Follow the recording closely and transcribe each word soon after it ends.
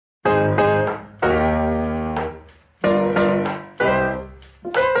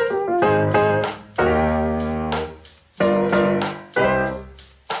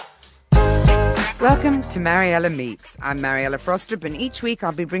Welcome to Mariella Meets. I'm Mariella Frostrup, and each week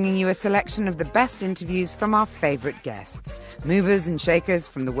I'll be bringing you a selection of the best interviews from our favourite guests. Movers and shakers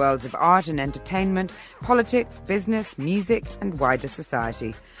from the worlds of art and entertainment, politics, business, music and wider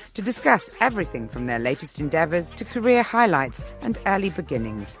society. To discuss everything from their latest endeavours to career highlights and early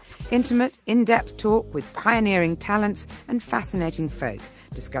beginnings. Intimate, in-depth talk with pioneering talents and fascinating folk,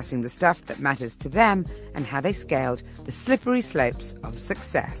 discussing the stuff that matters to them and how they scaled the slippery slopes of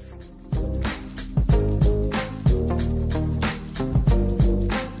success.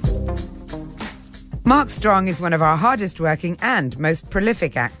 Mark Strong is one of our hardest working and most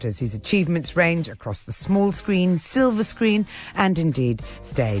prolific actors whose achievements range across the small screen, silver screen and indeed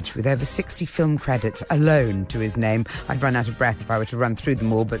stage, with over 60 film credits alone to his name. I'd run out of breath if I were to run through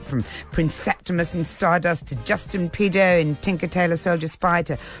them all, but from Prince Septimus in Stardust to Justin Pedo in Tinker Tailor Soldier Spy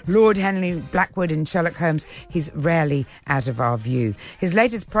to Lord Henry Blackwood in Sherlock Holmes, he's rarely out of our view. His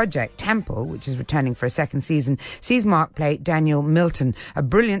latest project, Temple, which is returning for a second season, sees Mark play Daniel Milton, a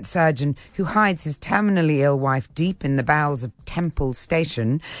brilliant surgeon who hides his terminally ill wife deep in the bowels of Temple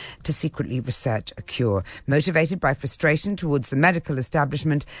Station to secretly research a cure. Motivated by frustration towards the medical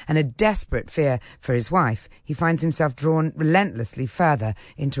establishment and a desperate fear for his wife, he finds himself drawn relentlessly further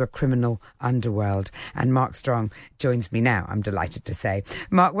into a criminal underworld. And Mark Strong joins me now, I'm delighted to say.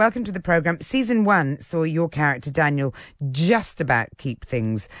 Mark, welcome to the programme. Season 1 saw your character Daniel just about keep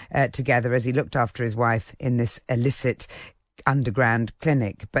things together as he looked after his wife in this illicit underground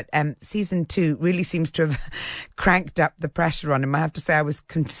clinic, but season 2 really seems to have cranked up the pressure on him. I have to say I was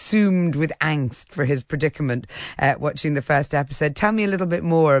consumed with angst for his predicament watching the first episode. Tell me a little bit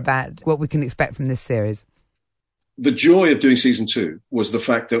more about what we can expect from this series. The joy of doing season 2 was the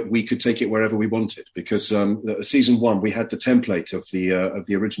fact that we could take it wherever we wanted, because season 1 we had the template of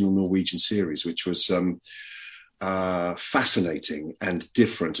the original Norwegian series, which was fascinating and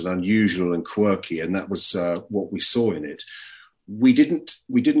different and unusual and quirky, and that was what we saw in it. We didn't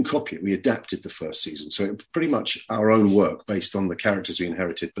copy it. We adapted the first season, so it was pretty much our own work based on the characters we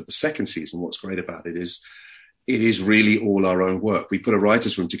inherited. But the second season, what's great about it is really all our own work. We put a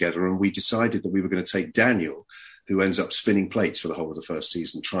writers' room together and we decided that we were going to take Daniel, who ends up spinning plates for the whole of the first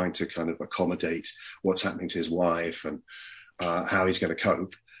season, trying to kind of accommodate what's happening to his wife and how he's going to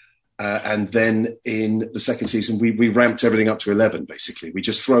cope. And then in the second season, we ramped everything up to 11, basically. We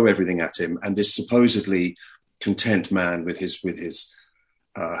just throw everything at him. And this supposedly content man with his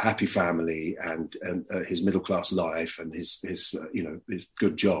happy family and his middle-class life and his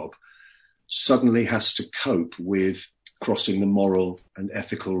good job suddenly has to cope with crossing the moral and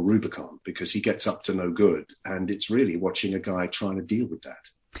ethical Rubicon, because he gets up to no good. And it's really watching a guy trying to deal with that.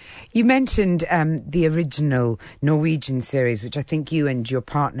 You mentioned the original Norwegian series, which I think you and your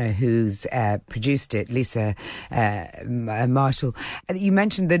partner who's produced it, Lisa Marshall, you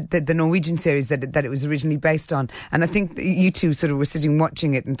mentioned the Norwegian series that it was originally based on. And I think that you two sort of were sitting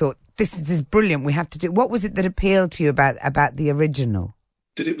watching it and thought, this is brilliant, we have to do it. What was it that appealed to you about the original?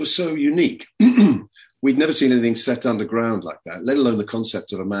 That it was so unique. We'd never seen anything set underground like that, let alone the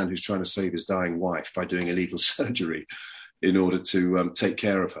concept of a man who's trying to save his dying wife by doing illegal surgery in order to take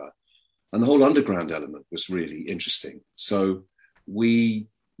care of her. And the whole underground element was really interesting. So we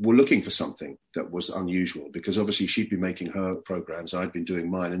were looking for something that was unusual, because obviously she'd been making her programs, I'd been doing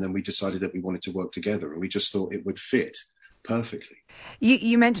mine, and then we decided that we wanted to work together, and we just thought it would fit perfectly.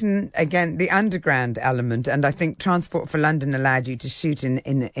 You mentioned, again, the underground element, and I think Transport for London allowed you to shoot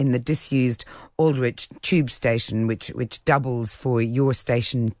in the disused Aldwych tube station, which doubles for your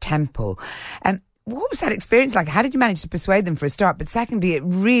station Temple. What was that experience like? How did you manage to persuade them for a start? But secondly, it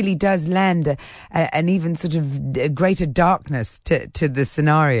really does lend an even sort of greater darkness to the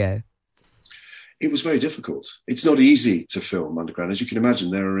scenario. It was very difficult. It's not easy to film underground. As you can imagine,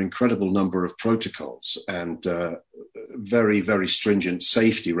 there are an incredible number of protocols and very, very stringent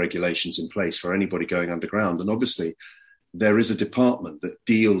safety regulations in place for anybody going underground. And obviously, there is a department that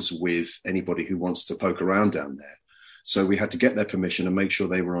deals with anybody who wants to poke around down there. So we had to get their permission and make sure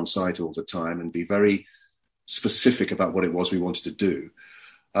they were on site all the time and be very specific about what it was we wanted to do.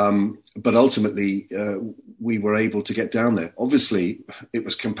 But ultimately, we were able to get down there. Obviously, it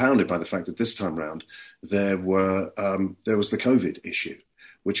was compounded by the fact that this time round there was the COVID issue,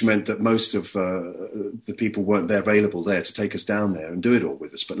 which meant that most of the people weren't there available there to take us down there and do it all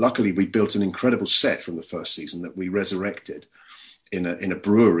with us. But luckily, we built an incredible set from the first season that we resurrected in a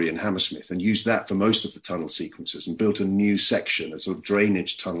brewery in Hammersmith and used that for most of the tunnel sequences and built a new section, a sort of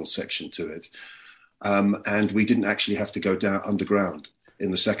drainage tunnel section to it. And we didn't actually have to go down underground in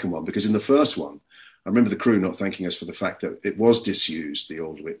the second one, because in the first one, I remember the crew not thanking us for the fact that it was disused, the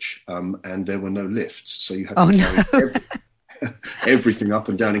Aldwych, and there were no lifts. So you had to carry everything up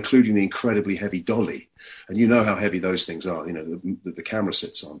and down, including the incredibly heavy dolly. And you know how heavy those things are, you know, the camera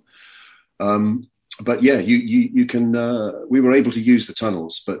sits on. But yeah, you can. We were able to use the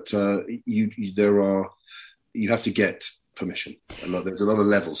tunnels, but you have to get permission. There's a lot of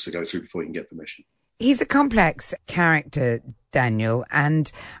levels to go through before you can get permission. He's a complex character, Daniel,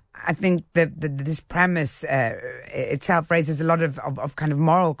 and I think that this premise itself raises a lot of kind of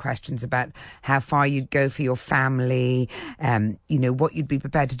moral questions about how far you'd go for your family, you know, what you'd be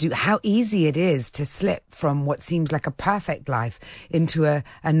prepared to do, how easy it is to slip from what seems like a perfect life into a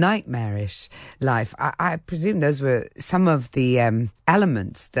nightmarish life. I presume those were some of the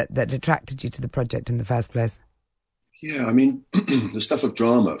elements that attracted you to the project in the first place. Yeah, I mean, the stuff of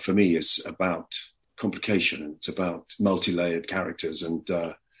drama for me is about complication, and it's about multi-layered characters, and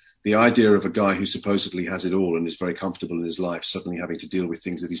the idea of a guy who supposedly has it all and is very comfortable in his life suddenly having to deal with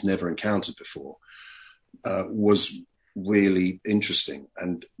things that he's never encountered before was really interesting.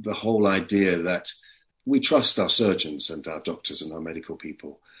 And the whole idea that we trust our surgeons and our doctors and our medical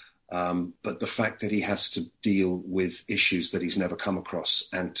people, but the fact that he has to deal with issues that he's never come across,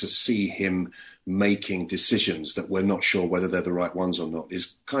 and to see him making decisions that we're not sure whether they're the right ones or not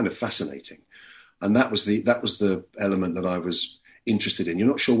is kind of fascinating. And that was the element that I was interested in. You're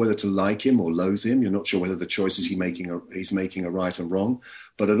not sure whether to like him or loathe him. You're not sure whether the choices he's making are right and wrong.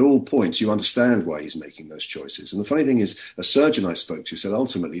 But at all points, you understand why he's making those choices. And the funny thing is, a surgeon I spoke to said,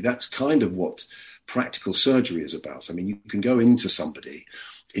 ultimately, that's kind of what practical surgery is about. I mean, you can go into somebody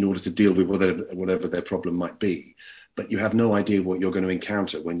in order to deal with whatever their problem might be, but you have no idea what you're going to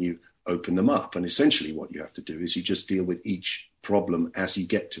encounter when you open them up. And essentially what you have to do is you just deal with each problem as you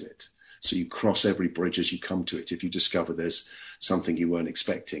get to it. So you cross every bridge as you come to it. If you discover there's something you weren't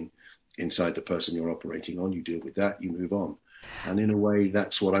expecting inside the person you're operating on, you deal with that, you move on. And in a way,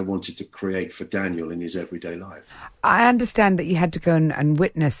 that's what I wanted to create for Daniel in his everyday life. I understand that you had to go and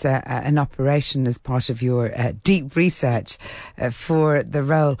witness an operation as part of your deep research for the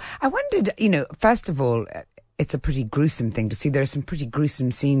role. I wondered, you know, first of all, it's a pretty gruesome thing to see. There are some pretty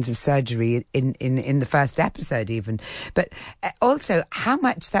gruesome scenes of surgery in the first episode even. But also how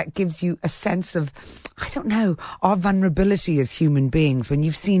much that gives you a sense of, I don't know, our vulnerability as human beings when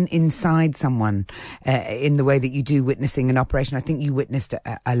you've seen inside someone in the way that you do witnessing an operation. I think you witnessed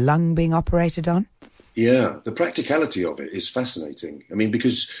a lung being operated on. Yeah, the practicality of it is fascinating. I mean,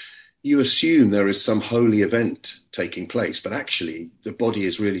 because you assume there is some holy event taking place, but actually the body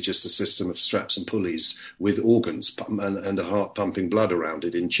is really just a system of straps and pulleys with organs and a heart pumping blood around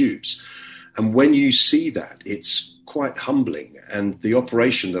it in tubes. And when you see that, it's quite humbling. And the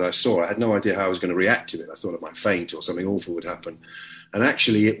operation that I saw, I had no idea how I was going to react to it. I thought I might faint or something awful would happen. And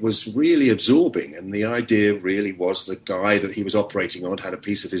actually it was really absorbing. And the idea really was the guy that he was operating on had a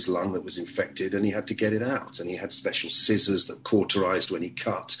piece of his lung that was infected and he had to get it out. And he had special scissors that cauterized when he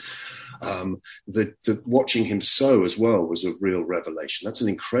cut. The watching him sew as well was a real revelation. That's an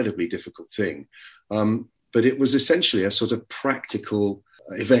incredibly difficult thing. But it was essentially a sort of practical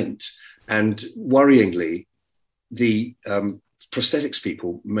event. And worryingly, the prosthetics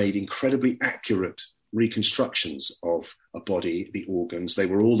people made incredibly accurate reconstructions of a body, the organs. They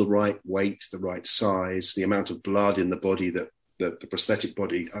were all the right weight, the right size, the amount of blood in the body that the prosthetic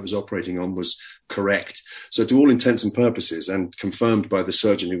body I was operating on was correct. So to all intents and purposes, and confirmed by the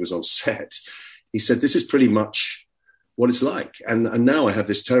surgeon who was on set, he said, this is pretty much what it's like. And now I have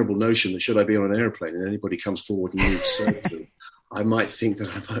this terrible notion that should I be on an airplane and anybody comes forward and needs surgery, I might think that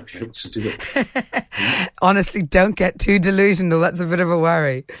I might be able to do it. Honestly, don't get too delusional. That's a bit of a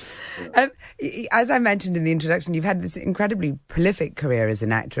worry. Yeah. As I mentioned in the introduction, you've had this incredibly prolific career as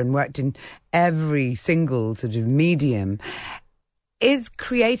an actor and worked in every single sort of medium. Is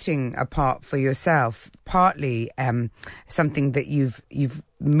creating a part for yourself partly something that you've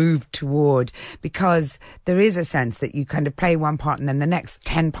moved toward, because there is a sense that you kind of play one part and then the next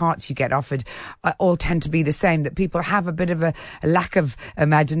 10 parts you get offered all tend to be the same, that people have a bit of a lack of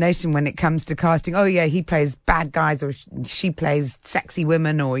imagination when it comes to casting? Oh yeah, he plays bad guys or she plays sexy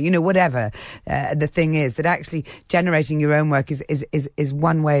women, or, you know, whatever the thing is, that actually generating your own work is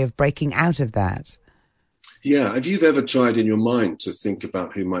one way of breaking out of that. Yeah. Have you ever tried in your mind to think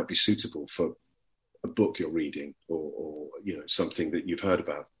about who might be suitable for a book you're reading or you know, something that you've heard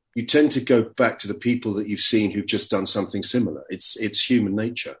about? You tend to go back to the people that you've seen who've just done something similar. It's human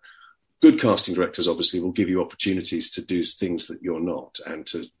nature. Good casting directors obviously will give you opportunities to do things that you're not and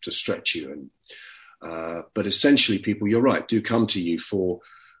to stretch you. And but essentially people, you're right, do come to you for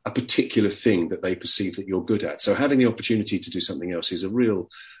a particular thing that they perceive that you're good at. So having the opportunity to do something else is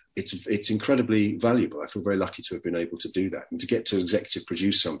it's incredibly valuable. I feel very lucky to have been able to do that and to get to executive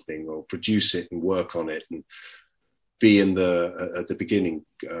produce something or produce it and work on it and be in at the beginning,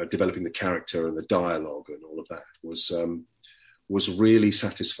 developing the character and the dialogue and all of that was really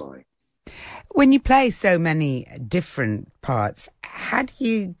satisfying. When you play so many different parts, how do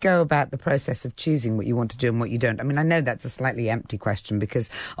you go about the process of choosing what you want to do and what you don't? I mean, I know that's a slightly empty question because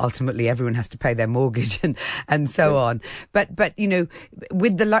ultimately everyone has to pay their mortgage and so on. But, you know,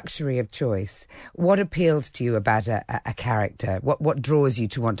 with the luxury of choice, what appeals to you about a character? What draws you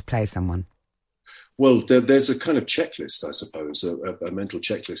to want to play someone? Well, there's a kind of checklist, I suppose, a mental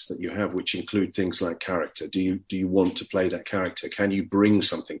checklist that you have, which include things like character. Do you want to play that character? Can you bring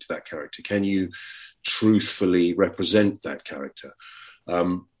something to that character? Can you truthfully represent that character?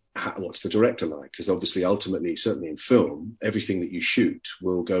 What's the director like? Because obviously, ultimately, certainly in film, everything that you shoot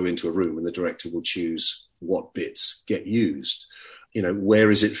will go into a room and the director will choose what bits get used. You know,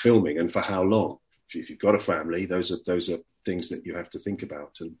 where is it filming and for how long? If you've got a family, those are things that you have to think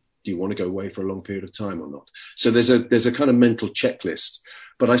about. And do you want to go away for a long period of time or not? So there's a kind of mental checklist.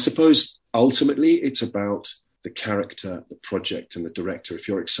 But I suppose ultimately it's about the character, the project, and the director. If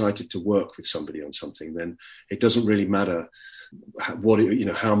you're excited to work with somebody on something, then it doesn't really matter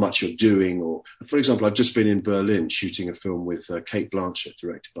how much you're doing. Or, for example, I've just been in Berlin shooting a film with Cate Blanchett,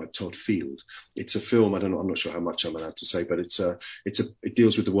 directed by Todd Field. It's a film, I'm not sure how much I'm allowed to say, but it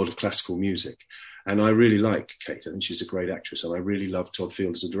deals with the world of classical music. And I really like Cate. I think she's a great actress, and I really love Todd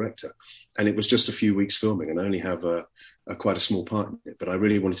Field as a director. And it was just a few weeks filming, and I only have quite a small part in it. But I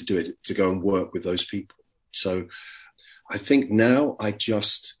really wanted to do it to go and work with those people. So I think now I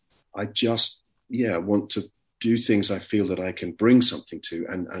just want to do things I feel that I can bring something to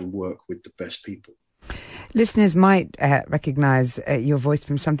and work with the best people. Listeners might recognise your voice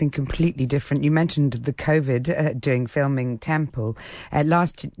from something completely different. You mentioned the COVID doing filming Temple.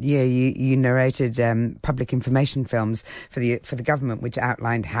 Last year, you narrated public information films for the government, which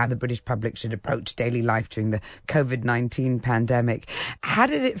outlined how the British public should approach daily life during the COVID-19 pandemic. How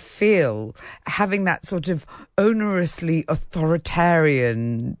did it feel having that sort of onerously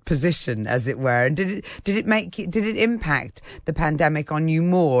authoritarian position, as it were? And did it impact the pandemic on you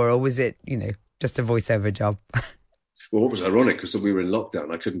more, or was it, just a voiceover job? Well, what was ironic was that we were in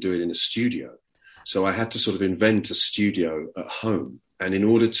lockdown. I couldn't do it in a studio. So I had to sort of invent a studio at home. And in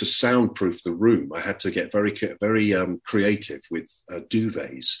order to soundproof the room, I had to get very creative with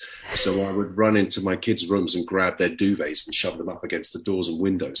duvets. So I would run into my kids' rooms and grab their duvets and shove them up against the doors and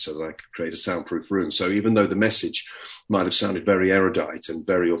windows so that I could create a soundproof room. So even though the message might have sounded very erudite and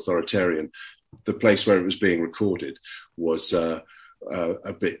very authoritarian, the place where it was being recorded was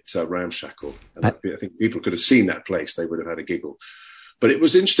a bit ramshackle. And I think people could have seen that place. They would have had a giggle. But it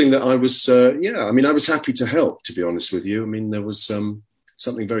was interesting that I was, I was happy to help, to be honest with you. I mean, there was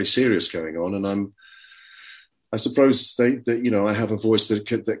something very serious going on. And I suppose that I have a voice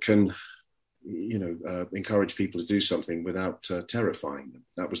that can encourage people to do something without terrifying them.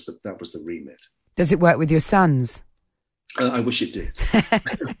 That was the remit. Does it work with your sons? I wish it did.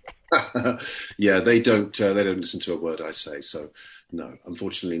 Yeah, they don't listen to a word I say. So no,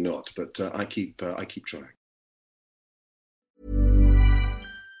 unfortunately not. But I keep trying.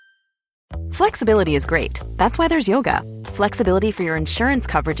 Flexibility is great. That's why there's yoga. Flexibility for your insurance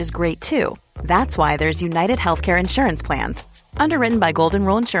coverage is great too. That's why there's United Healthcare Insurance Plans. Underwritten by Golden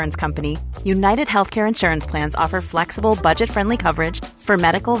Rule Insurance Company, United Healthcare Insurance Plans offer flexible, budget-friendly coverage for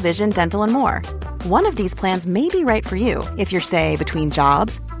medical, vision, dental, and more. One of these plans may be right for you if you're, say, between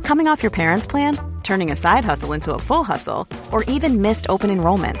jobs, coming off your parents' plan, turning a side hustle into a full hustle, or even missed open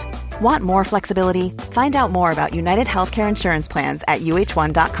enrollment. Want more flexibility? Find out more about United Healthcare Insurance Plans at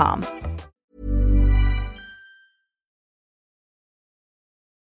uh1.com.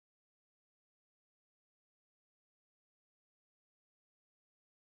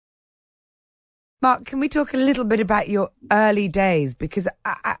 Mark, can we talk a little bit about your early days? Because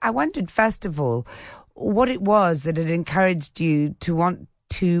I wondered, first of all, what it was that had encouraged you to want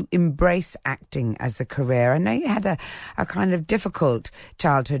to embrace acting as a career. I know you had a kind of difficult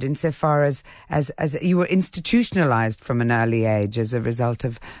childhood insofar as you were institutionalized from an early age as a result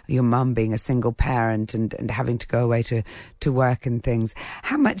of your mum being a single parent and having to go away to work and things.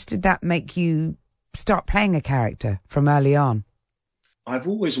 How much did that make you start playing a character from early on? I've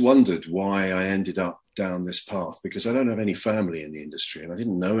always wondered why I ended up down this path, because I don't have any family in the industry and I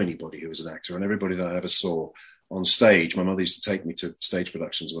didn't know anybody who was an actor, and everybody that I ever saw on stage, my mother used to take me to stage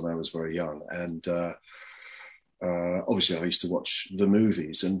productions when I was very young. And obviously I used to watch the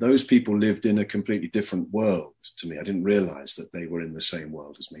movies, and those people lived in a completely different world to me. I didn't realize that they were in the same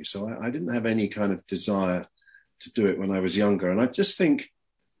world as me. So I didn't have any kind of desire to do it when I was younger. And I just think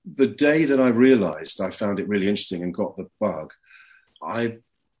the day that I realized I found it really interesting and got the bug, I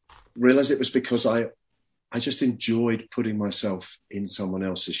realized it was because I I just enjoyed putting myself in someone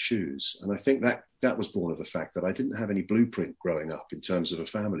else's shoes. And I think that was born of the fact that I didn't have any blueprint growing up in terms of a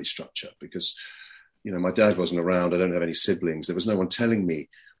family structure because, my dad wasn't around. I don't have any siblings. There was no one telling me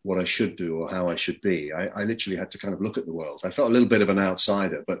what I should do or how I should be. I literally had to kind of look at the world. I felt a little bit of an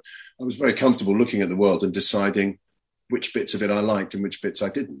outsider, but I was very comfortable looking at the world and deciding which bits of it I liked and which bits I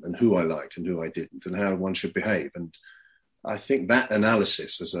didn't, and who I liked and who I didn't, and how one should behave. And I think that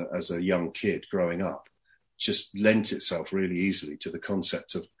analysis as a young kid growing up just lent itself really easily to the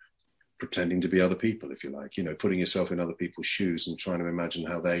concept of pretending to be other people, if you like, putting yourself in other people's shoes and trying to imagine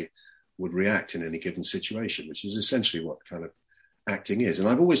how they would react in any given situation, which is essentially what kind of acting is. And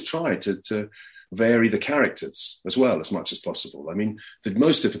I've always tried to vary the characters as well as much as possible. I mean, the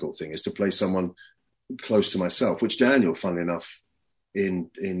most difficult thing is to play someone close to myself, which Daniel, funnily enough,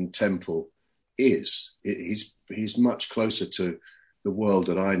 in Temple is. He's much closer to the world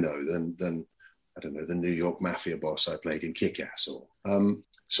that I know than I don't know, the New York mafia boss I played in Kick-Ass.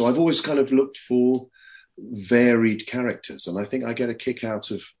 So I've always kind of looked for varied characters, and I think I get a kick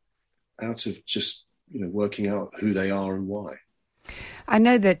out of just working out who they are and why. I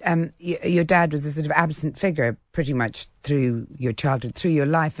know that your dad was a sort of absent figure pretty much through your childhood, through your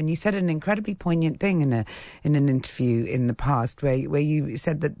life, and you said an incredibly poignant thing in an interview in the past where you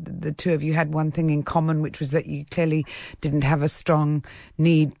said that the two of you had one thing in common, which was that you clearly didn't have a strong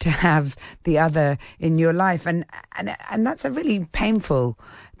need to have the other in your life, and that's a really painful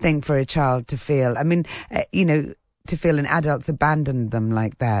thing for a child to feel. I mean, to feel an adult's abandoned them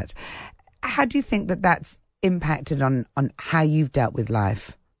like that. How do you think that that's impacted on how you've dealt with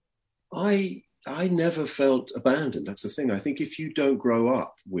life? I never felt abandoned. That's the thing. I think if you don't grow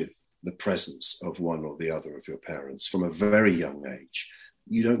up with the presence of one or the other of your parents from a very young age,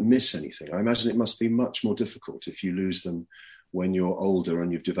 you don't miss anything. I imagine it must be much more difficult if you lose them when you're older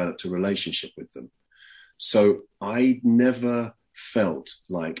and you've developed a relationship with them. So I never felt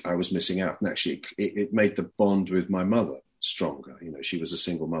like I was missing out. And actually, it made the bond with my mother stronger. She was a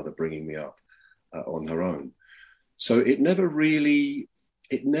single mother bringing me up on her own. So I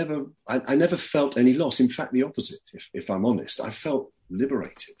never felt any loss. In fact, the opposite, if I'm honest. I felt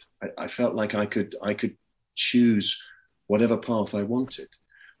liberated. I felt like I could choose whatever path I wanted.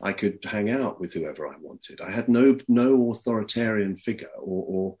 I could hang out with whoever I wanted. I had no authoritarian figure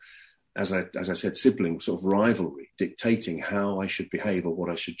or as I said, sibling sort of rivalry dictating how I should behave or what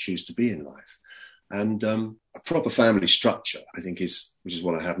I should choose to be in life. And a proper family structure, I think, which is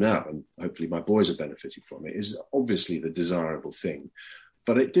what I have now, and hopefully my boys are benefiting from it, is obviously the desirable thing.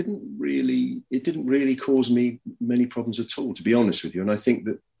 But it didn't really cause me many problems at all, to be honest with you. And I think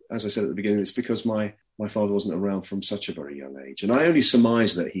that, as I said at the beginning, it's because my father wasn't around from such a very young age. And I only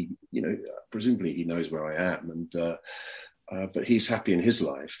surmise that he, presumably he knows where I am, and but he's happy in his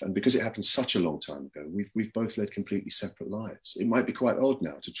life. And because it happened such a long time ago, we've both led completely separate lives. It might be quite odd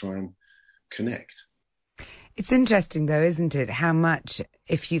now to try and connect. It's interesting, though, isn't it, how much,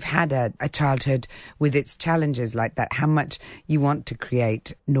 if you've had a childhood with its challenges like that, how much you want to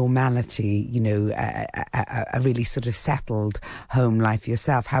create normality, a really sort of settled home life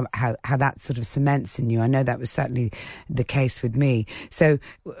yourself, how that sort of cements in you. I know that was certainly the case with me. So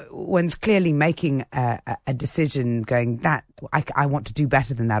one's clearly making a decision going, that I want to do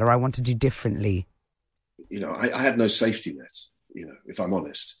better than that, or I want to do differently. I had no safety net, if I'm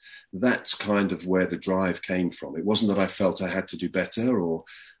honest. That's kind of where the drive came from. It wasn't that I felt I had to do better or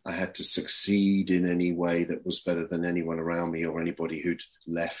I had to succeed in any way that was better than anyone around me or anybody who'd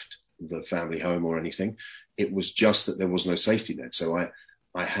left the family home or anything. It was just that there was no safety net. So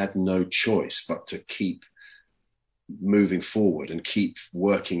I had no choice but to keep moving forward and keep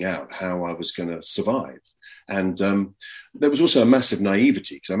working out how I was going to survive. And there was also a massive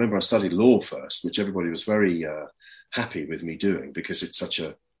naivety, because I remember I studied law first, which everybody was very happy with me doing, because it's such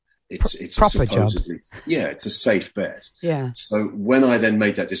a It's proper job. Yeah, it's a safe bet. Yeah. So when I then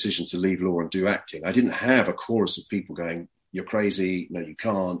made that decision to leave law and do acting, I didn't have a chorus of people going, "You're crazy, no, you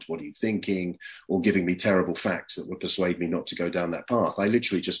can't, what are you thinking?" or giving me terrible facts that would persuade me not to go down that path. I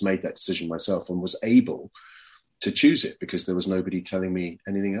literally just made that decision myself and was able to choose it because there was nobody telling me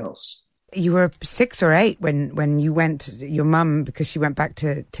anything else. You were 6 or 8 when you went, your mum, because she went back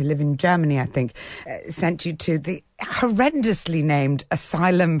to live in Germany, I think, sent you to the horrendously named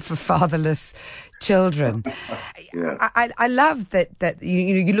Asylum for Fatherless Children. Yeah. I love that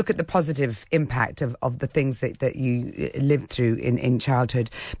you look at the positive impact of the things that you lived through in childhood.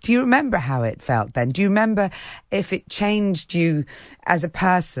 Do you remember how it felt then? Do you remember if it changed you as a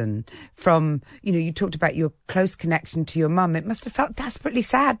person from, you talked about your close connection to your mum. It must have felt desperately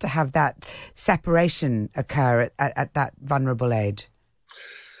sad to have that separation occur at that vulnerable age.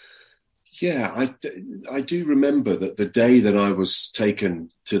 Yeah, I do remember that the day that I was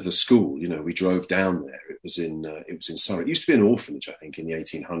taken to the school, we drove down there. It was in Surrey. It used to be an orphanage, I think, in the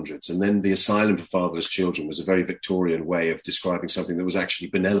 1800s. And then the Asylum for Fatherless Children was a very Victorian way of describing something that was actually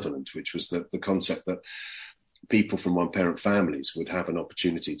benevolent, which was the concept that people from one-parent families would have an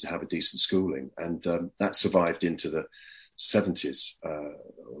opportunity to have a decent schooling. And that survived into the 70s,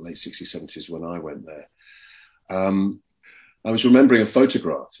 late 60s, 70s when I went there. I was remembering a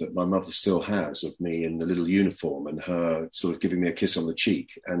photograph that my mother still has of me in the little uniform and her sort of giving me a kiss on the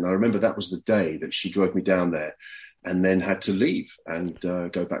cheek. And I remember that was the day that she drove me down there and then had to leave and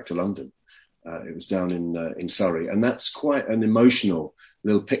go back to London. It was down in Surrey. And that's quite an emotional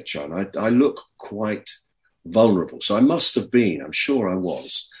little picture. And I look quite vulnerable. So I must have been, I'm sure I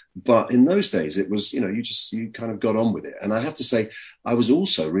was. But in those days, it was, you kind of got on with it. And I have to say, I was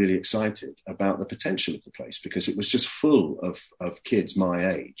also really excited about the potential of the place because it was just full of kids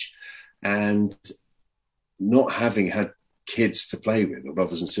my age. And not having had kids to play with or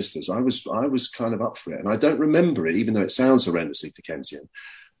brothers and sisters, I was kind of up for it. And I don't remember it, even though it sounds horrendously Dickensian,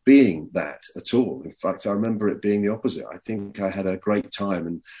 being that at all. In fact, I remember it being the opposite. I think I had a great time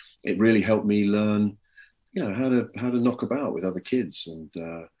and it really helped me learn, how to knock about with other kids. And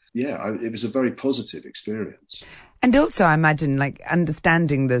it was a very positive experience. And also, I imagine, like,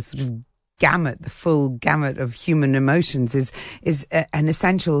 understanding the sort of the full gamut of human emotions is an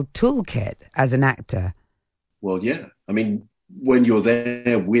essential toolkit as an actor. Well, yeah. I mean, when you're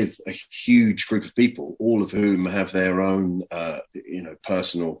there with a huge group of people, all of whom have their own,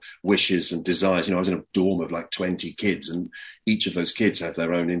 personal wishes and desires. I was in a dorm of like 20 kids, and each of those kids have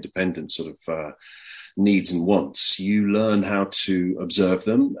their own independent sort of needs and wants. You learn how to observe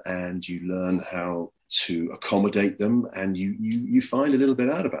them, and you learn how to accommodate them, and you find a little bit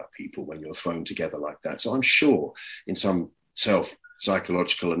out about people when you're thrown together like that. So I'm sure in some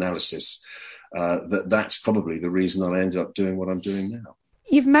self-psychological analysis that's probably the reason I ended up doing what I'm doing now.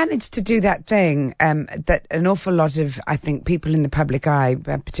 You've managed to do that thing that an awful lot of, I think, people in the public eye,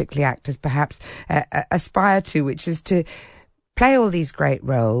 particularly actors perhaps, aspire to, which is to play all these great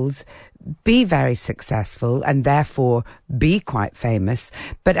roles, be very successful and therefore be quite famous,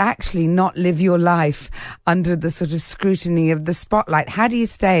 but actually not live your life under the sort of scrutiny of the spotlight. How do you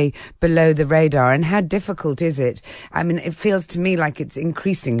stay below the radar, and how difficult is it? I mean, it feels to me like it's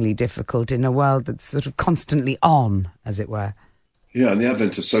increasingly difficult in a world that's sort of constantly on, as it were. Yeah, and the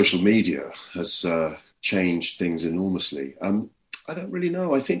advent of social media has changed things enormously. I don't really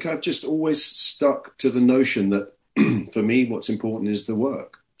know. I think I've just always stuck to the notion that for me, what's important is the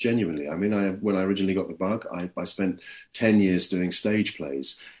work, genuinely. I mean, when I originally got the bug, I spent 10 years doing stage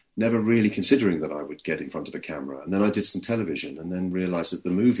plays, never really considering that I would get in front of a camera. And then I did some television and then realised that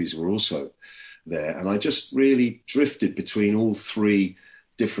the movies were also there. And I just really drifted between all three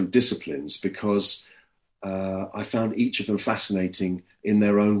different disciplines because I found each of them fascinating in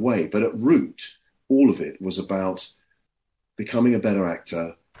their own way. But at root, all of it was about becoming a better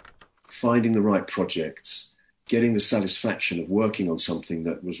actor, finding the right projects, getting the satisfaction of working on something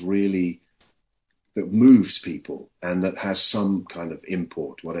that moves people and that has some kind of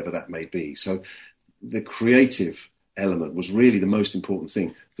import, whatever that may be. So the creative element was really the most important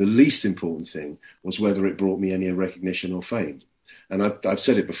thing. The least important thing was whether it brought me any recognition or fame. And I've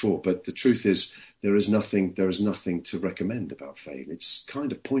said it before, but the truth is there is nothing to recommend about fame. It's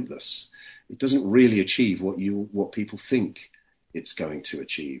kind of pointless. It doesn't really achieve what people think it's going to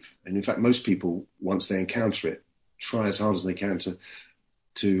achieve. And in fact, most people, once they encounter it, try as hard as they can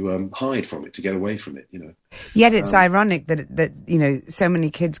to hide from it, to get away from it, Yet it's ironic that so many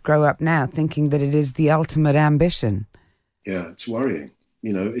kids grow up now thinking that it is the ultimate ambition. Yeah, it's worrying.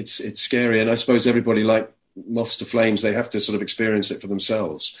 It's scary. And I suppose everybody, like moths to flames, they have to sort of experience it for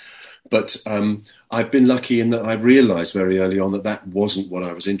themselves. But I've been lucky in that I realised very early on that wasn't what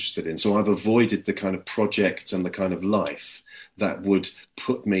I was interested in. So I've avoided the kind of project and the kind of life that would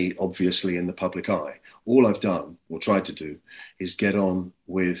put me obviously in the public eye. All I've done, or tried to do, is get on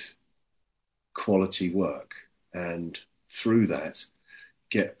with quality work and through that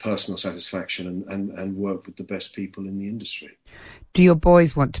get personal satisfaction and work with the best people in the industry. Do your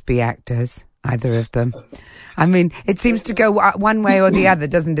boys want to be actors? Either of them? I mean, it seems to go one way or the other,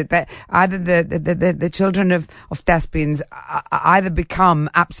 doesn't it? That either the children of thespians either become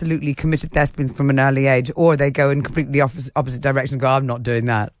absolutely committed thespians from an early age, or they go in completely opposite direction and go, I'm not doing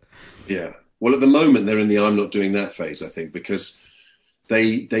that. Yeah. Well, at the moment, they're in the I'm not doing that phase, I think, because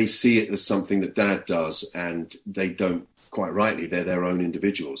they see it as something that Dad does, and they don't, quite rightly, they're their own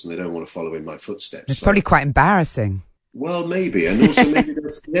individuals, and they don't want to follow in my footsteps. It's probably quite embarrassing. Well, maybe. And also maybe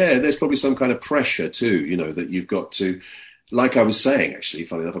there's probably some kind of pressure too, that you've got to like I was saying, actually,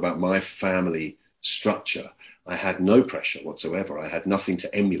 funny enough, about my family structure, I had no pressure whatsoever. I had nothing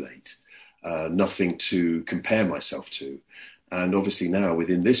to emulate, nothing to compare myself to. And obviously now with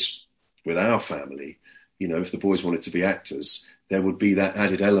our family, if the boys wanted to be actors, there would be that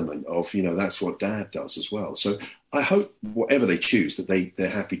added element of, that's what Dad does as well. So I hope whatever they choose, that they're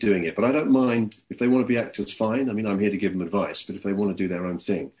happy doing it. But I don't mind if they want to be actors, fine. I mean, I'm here to give them advice. But if they want to do their own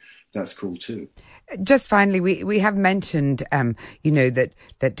thing, that's cool too. Just finally, we have mentioned,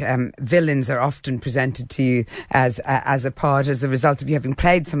 that villains are often presented to you as a result of you having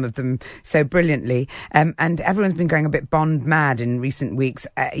played some of them so brilliantly. And everyone's been going a bit Bond mad in recent weeks.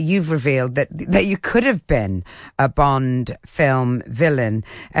 You've revealed that you could have been a Bond film villain,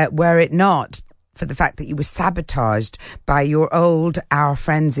 were it not for the fact that you were sabotaged by your old Our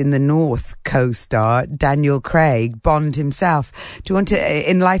Friends in the North co-star, Daniel Craig, Bond himself. Do you want to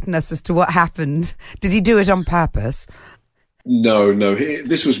enlighten us as to what happened? Did he do it on purpose? No.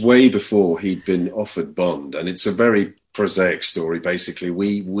 This was way before he'd been offered Bond, and it's a very prosaic story. Basically,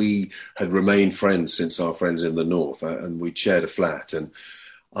 we had remained friends since Our Friends in the North, and we shared a flat, and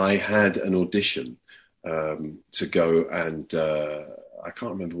I had an audition to go and... I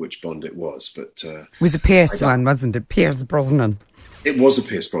can't remember which Bond it was, but... it was a Pierce one, wasn't it? Pierce Brosnan. It was a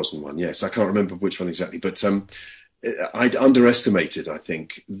Pierce Brosnan one, yes. I can't remember which one exactly, but I'd underestimated, I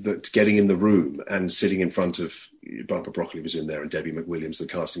think, that getting in the room and sitting in front of... Barbara Broccoli was in there, and Debbie McWilliams, the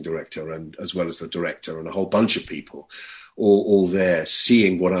casting director, and as well as the director, and a whole bunch of people, all there,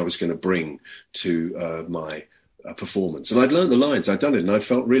 seeing what I was going to bring to my... performance. And I'd learned the lines, I'd done it, and I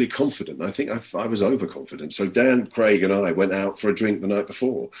felt really confident. I think I was overconfident. So Dan Craig and I went out for a drink the night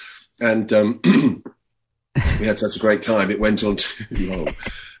before, and we had such a great time. It went on too long,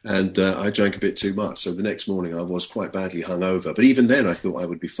 and I drank a bit too much. So the next morning I was quite badly hungover. But even then I thought I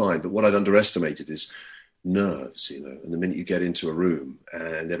would be fine. But what I'd underestimated is nerves, and the minute you get into a room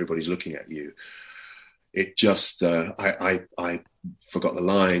and everybody's looking at you, it just, I forgot the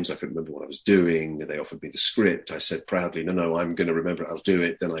lines. I couldn't remember what I was doing. They offered me the script. I said proudly, no, I'm going to remember it. I'll do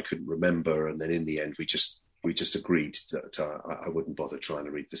it. Then I couldn't remember. And then in the end, we just agreed that I wouldn't bother trying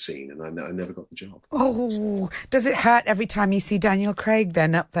to read the scene. And I never got the job. Oh, does it hurt every time you see Daniel Craig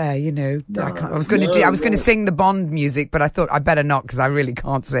then up there, No, I was going to sing the Bond music, but I thought I better not because I really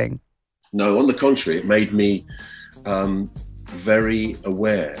can't sing. No, on the contrary, it made me... very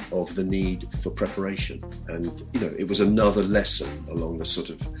aware of the need for preparation, and it was another lesson along the sort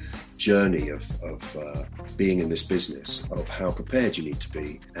of journey of being in this business, of how prepared you need to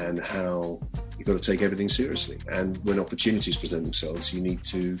be and how you've got to take everything seriously, and when opportunities present themselves you need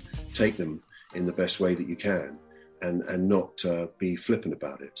to take them in the best way that you can and not be flippant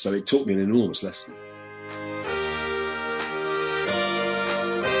about it. So it taught me an enormous lesson.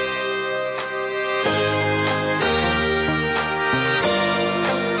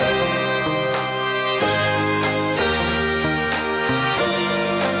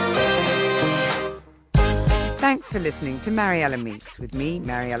 Thanks for listening to Mariella Meets with me,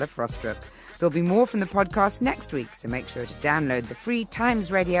 Mariella Frostrup. There'll be more from the podcast next week, so make sure to download the free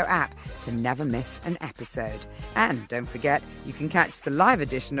Times Radio app to never miss an episode. And don't forget, you can catch the live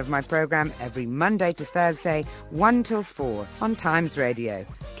edition of my programme every Monday to Thursday, 1 till 4 on Times Radio.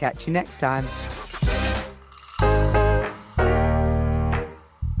 Catch you next time.